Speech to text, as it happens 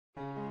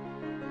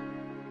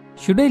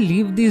Should I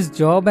leave this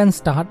job and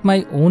start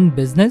my own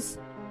business?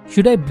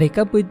 Should I break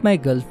up with my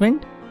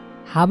girlfriend?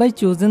 Have I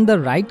chosen the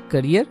right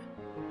career?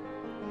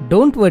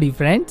 Don't worry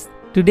friends,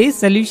 today's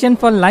solution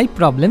for life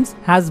problems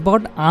has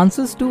brought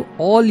answers to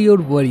all your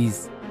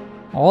worries.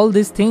 All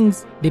these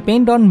things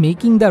depend on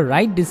making the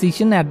right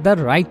decision at the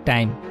right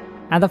time.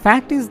 And the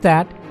fact is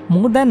that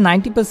more than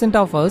 90%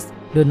 of us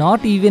do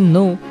not even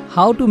know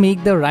how to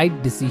make the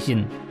right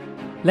decision.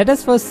 Let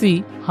us first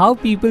see how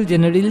people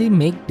generally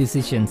make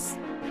decisions.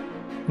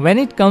 When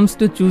it comes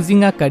to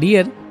choosing a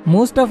career,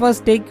 most of us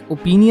take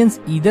opinions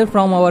either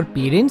from our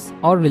parents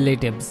or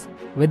relatives,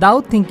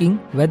 without thinking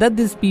whether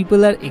these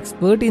people are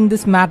expert in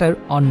this matter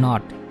or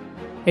not.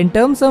 In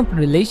terms of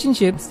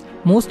relationships,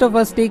 most of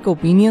us take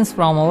opinions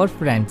from our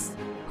friends,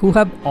 who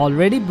have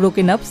already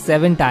broken up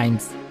 7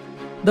 times.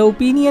 The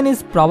opinion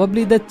is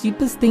probably the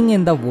cheapest thing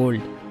in the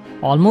world.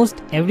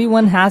 Almost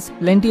everyone has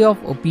plenty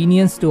of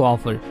opinions to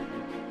offer.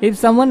 If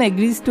someone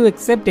agrees to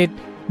accept it,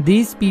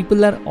 these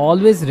people are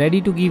always ready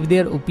to give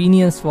their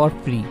opinions for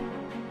free.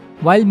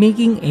 While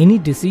making any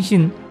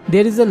decision,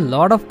 there is a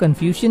lot of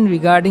confusion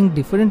regarding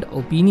different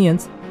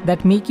opinions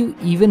that make you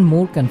even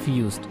more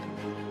confused.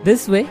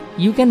 This way,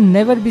 you can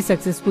never be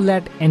successful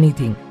at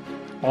anything.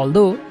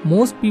 Although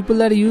most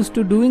people are used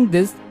to doing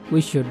this,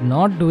 we should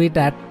not do it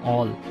at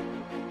all.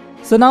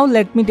 So now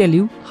let me tell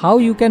you how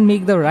you can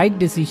make the right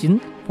decision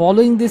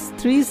following these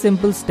 3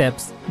 simple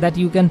steps that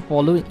you can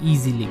follow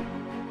easily.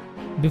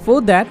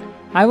 Before that,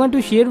 I want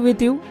to share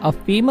with you a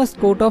famous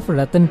quote of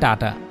Ratan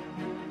Tata.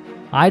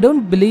 I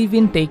don't believe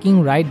in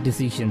taking right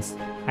decisions.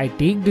 I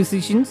take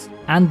decisions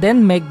and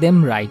then make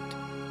them right.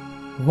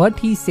 What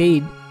he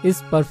said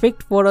is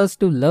perfect for us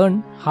to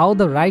learn how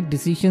the right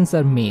decisions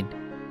are made.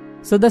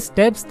 So the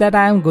steps that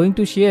I am going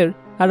to share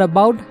are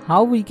about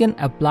how we can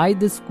apply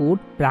this quote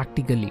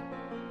practically.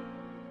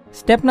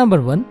 Step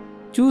number 1.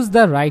 Choose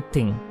the right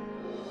thing.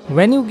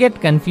 When you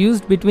get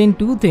confused between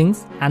 2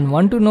 things and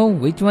want to know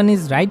which one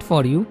is right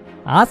for you,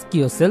 ask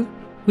yourself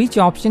which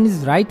option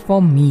is right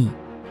for me.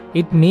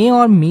 It may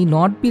or may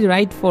not be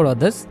right for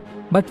others,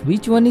 but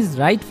which one is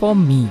right for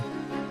me?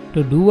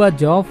 To do a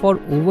job for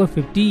over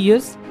 50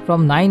 years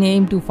from 9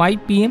 am to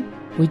 5 pm,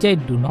 which I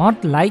do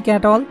not like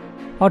at all,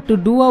 or to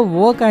do a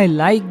work I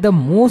like the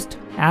most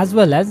as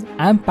well as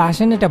I am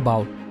passionate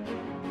about?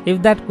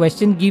 If that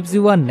question gives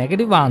you a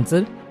negative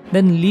answer,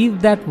 then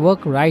leave that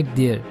work right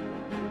there.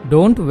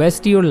 Don't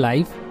waste your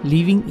life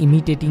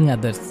imitating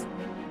others.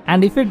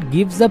 And if it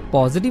gives a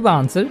positive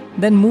answer,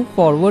 then move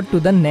forward to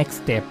the next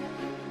step.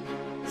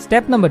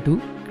 Step number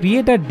 2.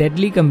 Create a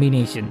deadly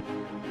combination.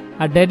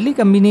 A deadly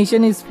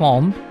combination is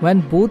formed when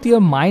both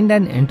your mind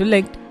and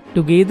intellect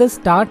together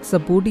start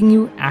supporting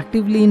you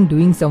actively in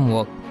doing some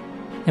work.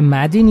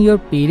 Imagine your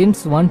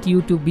parents want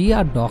you to be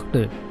a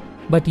doctor,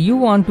 but you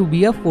want to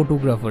be a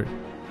photographer.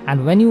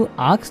 And when you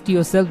asked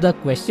yourself the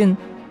question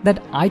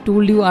that I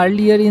told you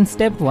earlier in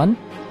step 1,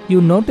 you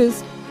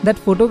noticed that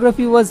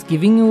photography was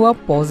giving you a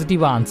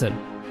positive answer.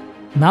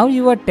 Now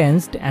you are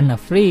tensed and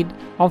afraid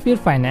of your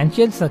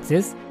financial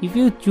success if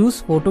you choose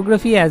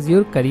photography as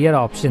your career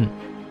option.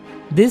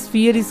 This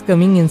fear is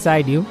coming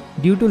inside you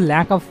due to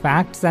lack of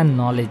facts and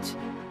knowledge.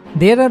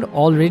 There are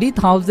already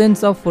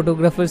thousands of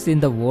photographers in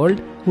the world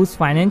whose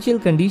financial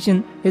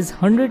condition is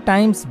 100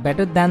 times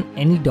better than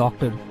any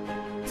doctor.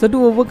 So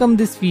to overcome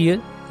this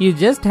fear, you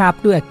just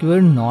have to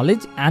acquire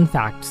knowledge and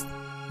facts.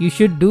 You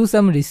should do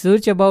some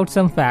research about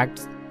some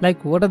facts,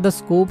 like what are the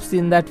scopes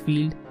in that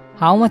field,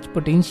 how much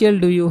potential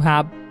do you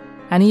have,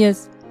 and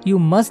yes, you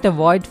must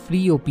avoid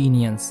free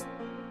opinions.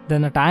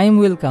 Then a time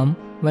will come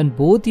when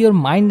both your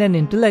mind and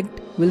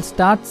intellect will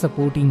start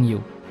supporting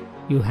you.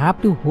 You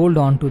have to hold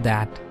on to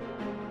that.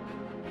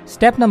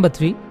 Step number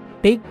 3.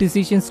 Take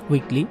decisions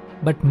quickly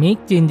but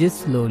make changes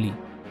slowly.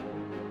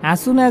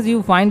 As soon as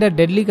you find a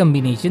deadly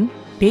combination,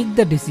 take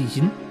the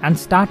decision and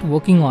start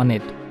working on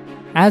it.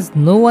 As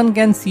no one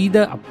can see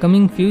the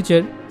upcoming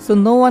future, so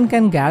no one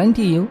can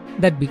guarantee you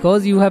that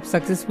because you have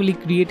successfully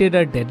created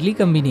a deadly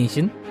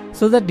combination,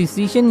 so the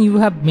decision you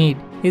have made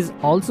is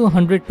also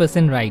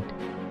 100% right.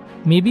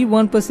 Maybe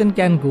 1%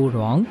 can go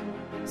wrong.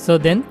 So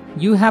then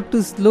you have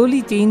to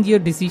slowly change your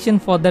decision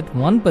for that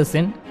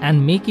 1%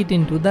 and make it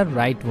into the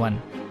right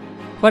one.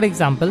 For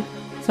example,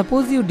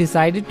 suppose you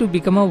decided to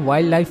become a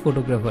wildlife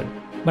photographer,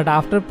 but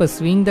after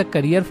pursuing the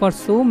career for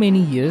so many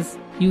years,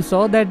 you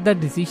saw that the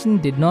decision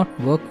did not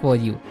work for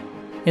you.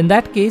 In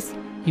that case,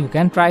 you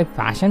can try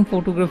fashion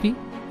photography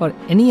or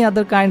any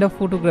other kind of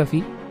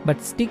photography,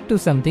 but stick to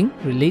something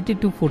related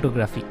to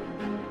photography.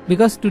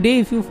 Because today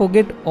if you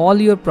forget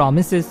all your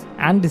promises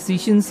and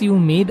decisions you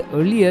made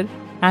earlier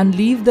and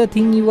leave the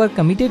thing you are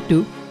committed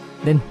to,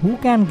 then who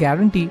can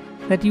guarantee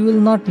that you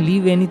will not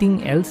leave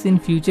anything else in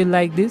future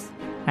like this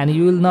and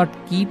you will not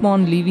keep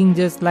on living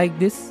just like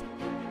this?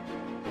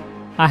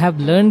 I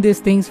have learned these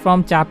things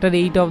from chapter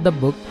 8 of the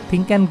book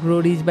Think and Grow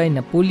Rich by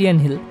Napoleon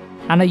Hill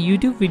and a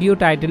YouTube video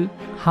titled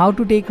How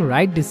to Take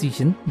Right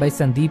Decision by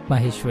Sandeep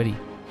Maheshwari.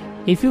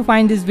 If you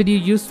find this video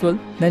useful,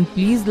 then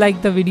please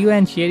like the video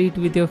and share it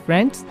with your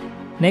friends.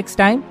 Next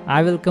time,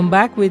 I will come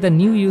back with a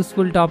new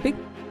useful topic.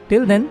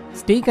 Till then,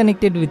 stay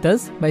connected with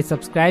us by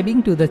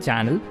subscribing to the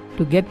channel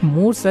to get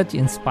more such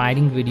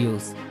inspiring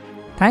videos.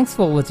 Thanks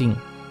for watching.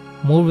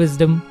 More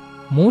wisdom,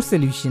 more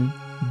solution,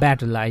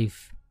 better life.